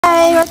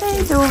what are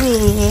you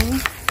doing?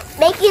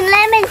 Making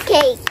lemon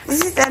cake.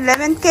 Is it a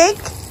lemon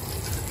cake?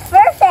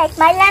 Perfect.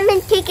 My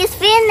lemon cake is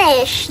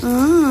finished.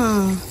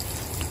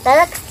 That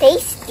looks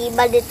tasty,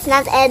 but it's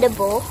not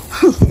edible.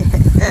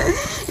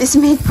 It's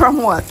made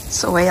from what?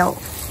 Soil.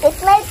 It's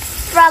made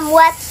from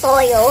wet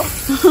soil.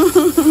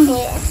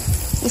 Yeah.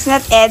 It's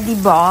not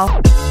edible.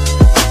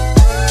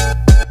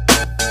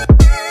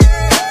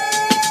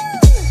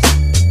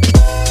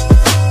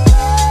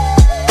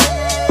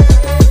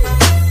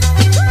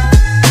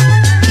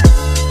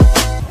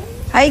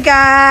 Hi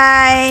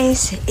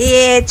guys!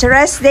 It's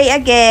rest day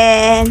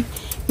again.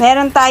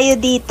 Meron tayo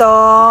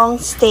ditong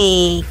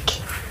steak.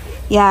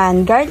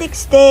 Yan, garlic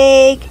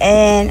steak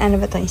and ano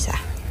ba itong isa?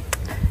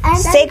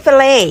 Steak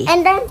fillet.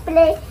 And then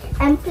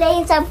I'm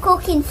playing some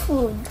cooking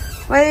food.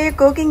 What are you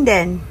cooking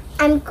then?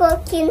 I'm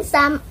cooking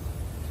some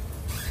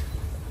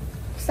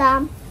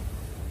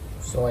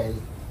Soil.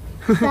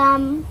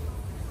 some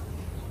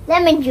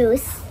lemon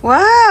juice.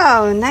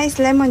 Wow! Nice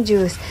lemon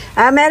juice.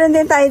 Meron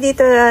din tayo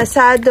dito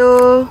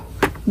asado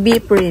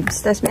beef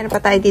ribs. Tapos meron pa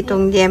tayo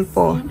ditong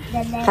liempo.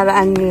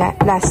 Karaan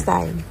last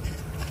time.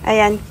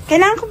 Ayan.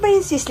 Kailangan ko ba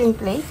yung sizzling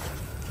plate?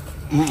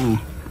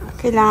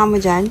 Kailangan mo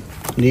dyan?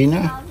 Hindi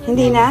na.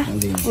 Hindi na?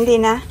 Hindi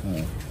na?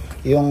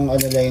 Yung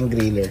ano lang yung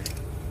griller.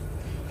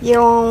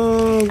 Yung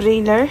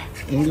griller?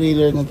 Yung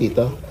griller na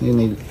tito.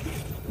 Yung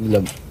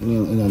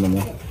inano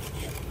mo.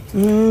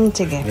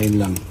 Sige. Ayun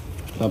lang.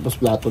 Tapos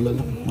plato lang.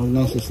 Huwag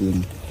na yung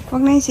sizzling. Huwag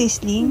na yung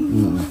sizzling?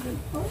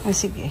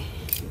 Sige.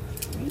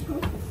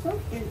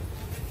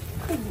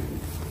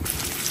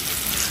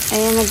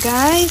 Ayan na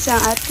guys,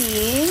 ang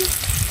ating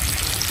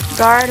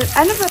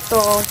ano ba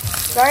to?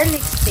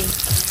 Garlic steak.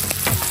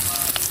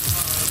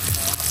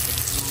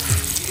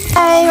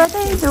 Hi, what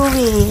are you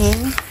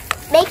doing?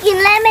 Making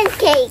lemon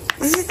cake.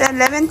 Is it a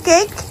lemon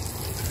cake?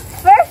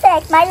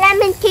 Perfect. My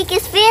lemon cake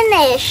is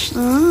finished.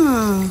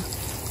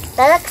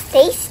 That looks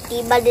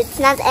tasty, but it's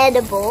not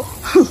edible.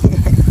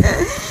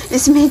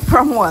 It's made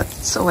from what?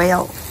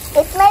 Soil.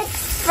 It's made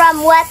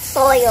from wet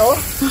soil.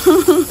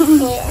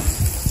 Yeah.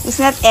 It's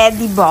not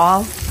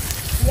edible.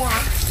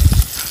 Yeah.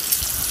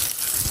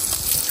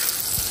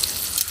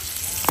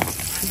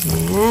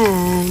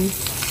 Ayan.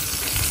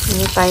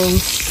 Meron tayong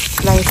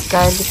sliced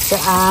garlic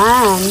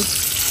dyan.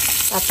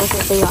 Tapos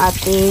ito yung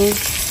ating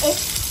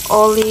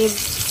olive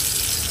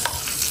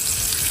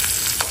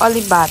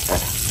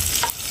butter.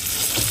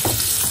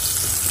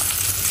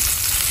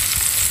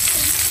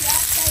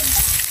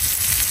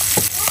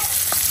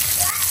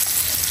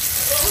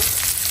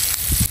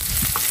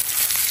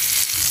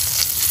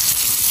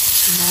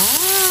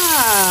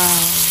 Wow.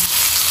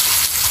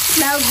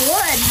 Smell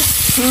good.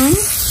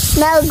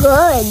 Smell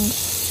good.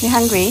 You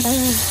hungry?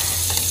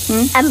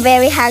 I'm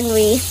very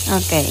hungry.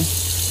 Okay.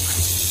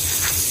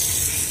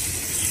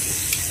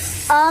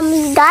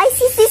 Guys,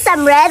 you see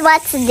some red?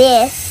 What's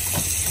this?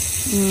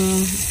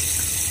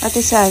 What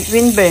is that?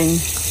 Windburn.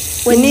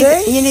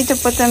 Windburn? You need to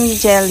put some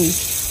jelly.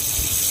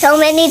 So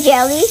many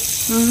jelly?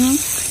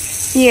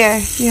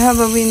 Here, you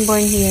have a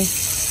windburn here.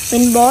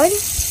 Windborn?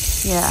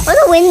 Yeah.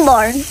 What's a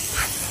windborn?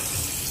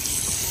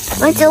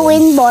 What's a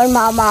windborn,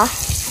 Mama?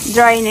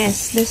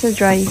 Dryness. There's a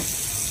dry.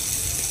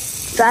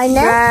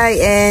 Dryness? Dry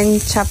and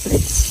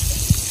chocolates.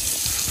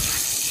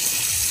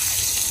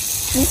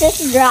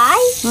 This is dry?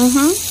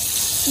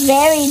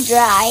 Very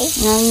dry.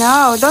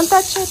 No, don't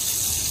touch it.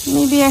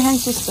 Maybe your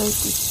hands is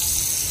dirty.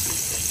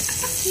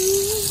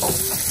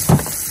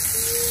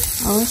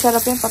 Oh,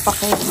 sarap yung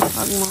papakit.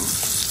 Wag mo.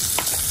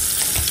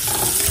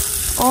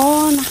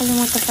 Oh,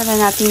 nakalimutan pala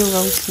natin yung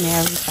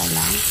rosemary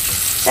pala.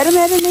 Pero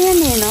meron na yan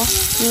eh, no?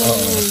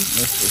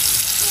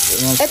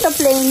 Ito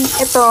plain.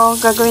 Ito,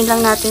 gagawin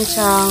lang natin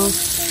siyang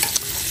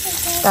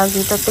tawag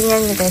dito.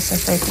 Tingnan nyo guys sa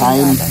site.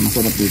 Thyme.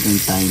 Masarap dito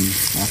yung thyme.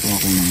 Kaso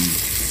ako nang...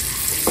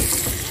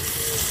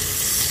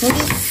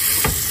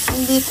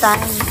 Hindi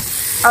thyme.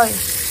 Oh,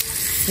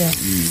 yeah.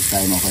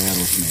 Thyme o kaya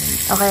rosemary.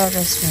 O kaya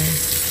rosemary.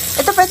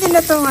 Ito pwede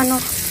na itong ano,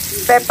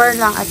 pepper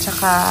lang at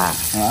saka...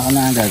 Ako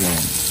na ang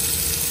gagawin.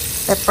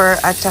 Pepper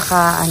at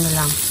saka ano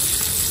lang.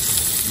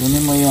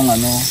 Gunin mo yung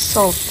ano...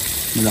 Salt.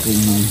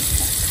 Malaking...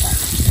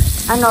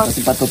 Ano?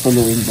 Kasi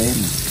patutuluin pa yun.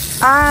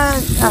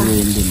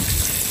 Tutuluin din.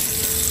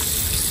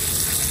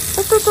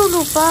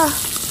 Tutulo pa.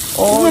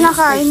 Hindi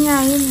nakain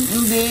niya yun.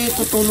 Hindi,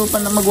 tutulo pa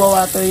na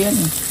magwawater yan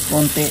eh.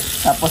 Konti.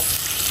 Tapos,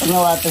 pag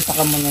na-water,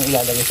 saka mo na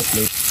ilalagay sa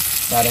plate.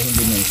 Para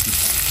hindi messy.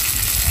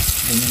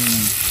 Ganyan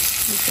yun.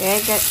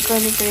 Okay,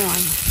 kunin ko yung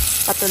ano,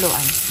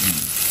 patuluan.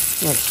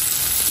 Yes.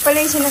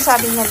 Pala yung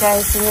sinasabi niya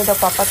guys, hindi daw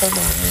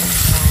papatuluin.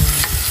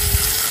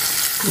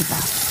 Diba?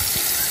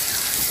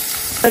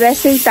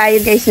 Resting tayo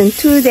guys in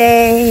 2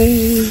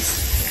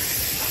 days.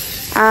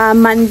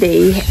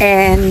 Monday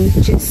and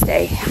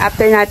Tuesday.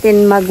 After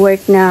natin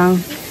mag-work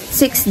ng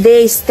 6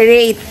 days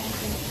straight.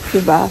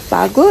 Diba?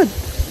 Pagod.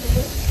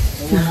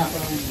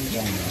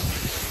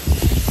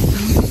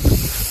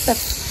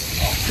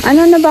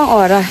 Ano na bang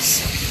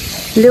oras?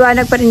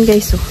 Liwanag pa rin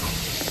guys. Oh.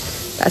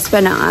 Taas pa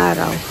ng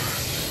araw.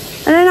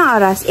 Ano ng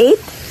oras?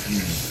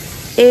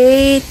 8?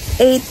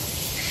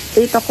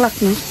 8 o'clock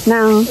no?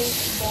 Ng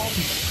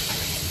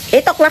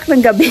 8 o'clock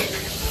ng gabi.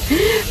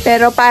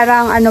 Pero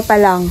parang ano pa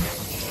lang.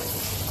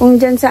 Kung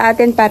dyan sa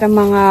atin, parang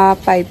mga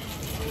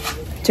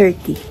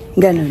 5:30.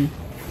 Ganun.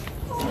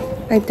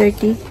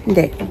 5:30?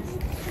 Hindi.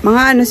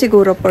 Mga ano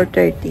siguro,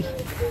 4:30.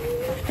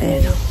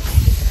 Ayan o.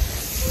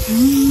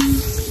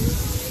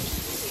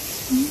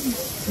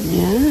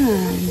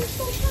 Ayan.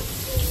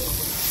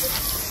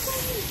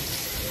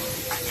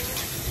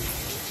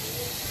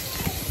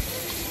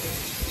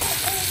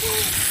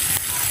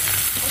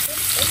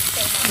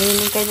 Ayan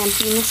yung kanyang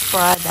finished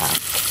product.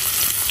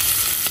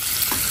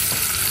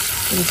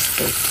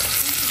 Restday.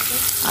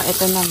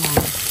 Ito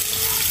naman.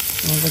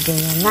 Nilagay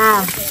niya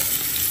na.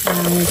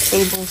 Ang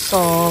table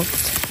salt.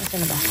 Ito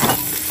na ba?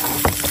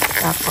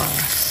 Tapos,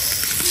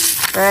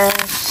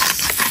 fresh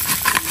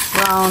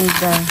ground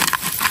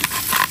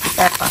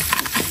pepper.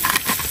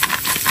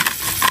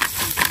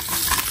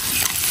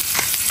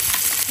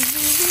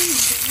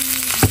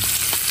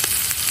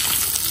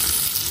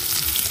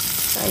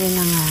 So, ayun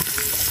na nga.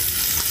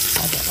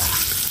 Diba?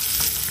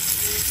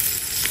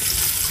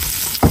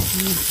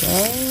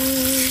 Okay.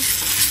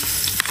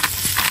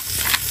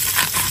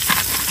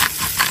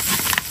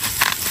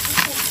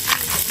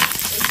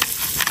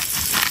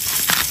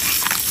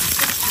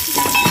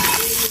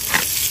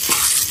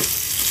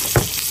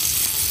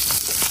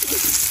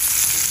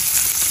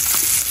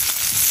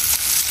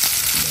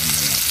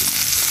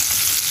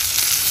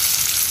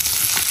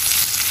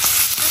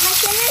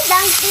 Can I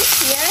dunk this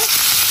here?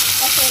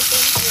 Okay,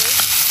 thank you.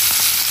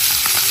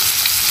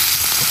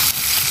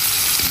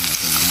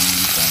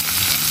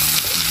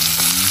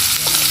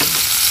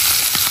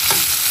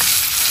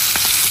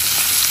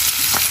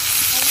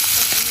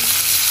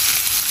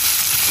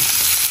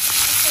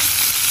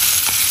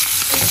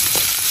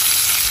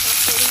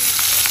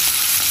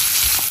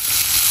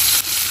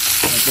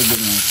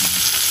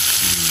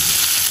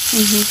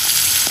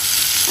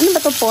 Ano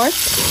ba to, pork?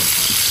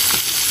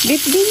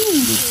 Beef din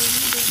yun.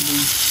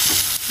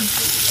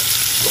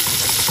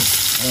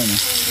 Ayan.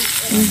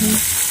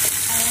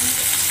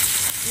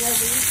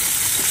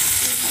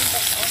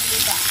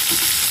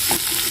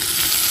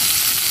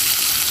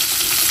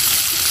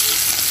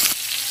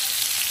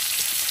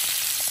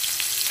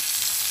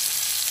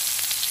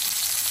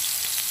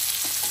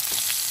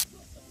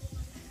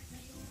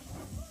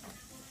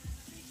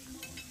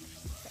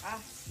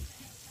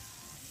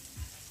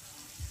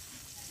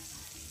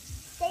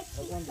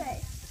 Safety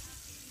first.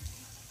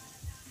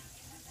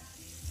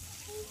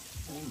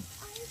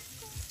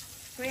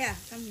 Kuya,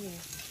 come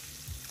here.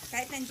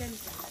 Kahit nandyan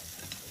ka.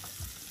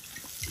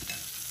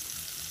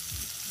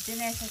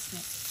 Ginesas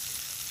na.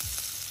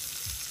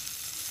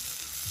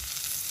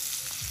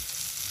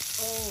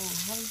 Oh,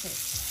 how's it?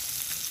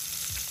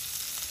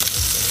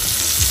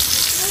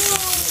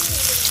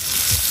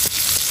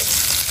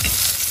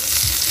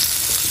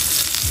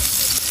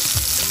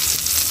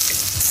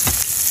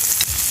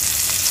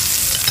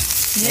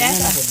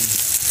 Ginesas.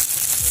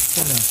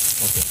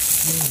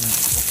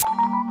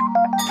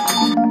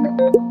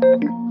 Okay.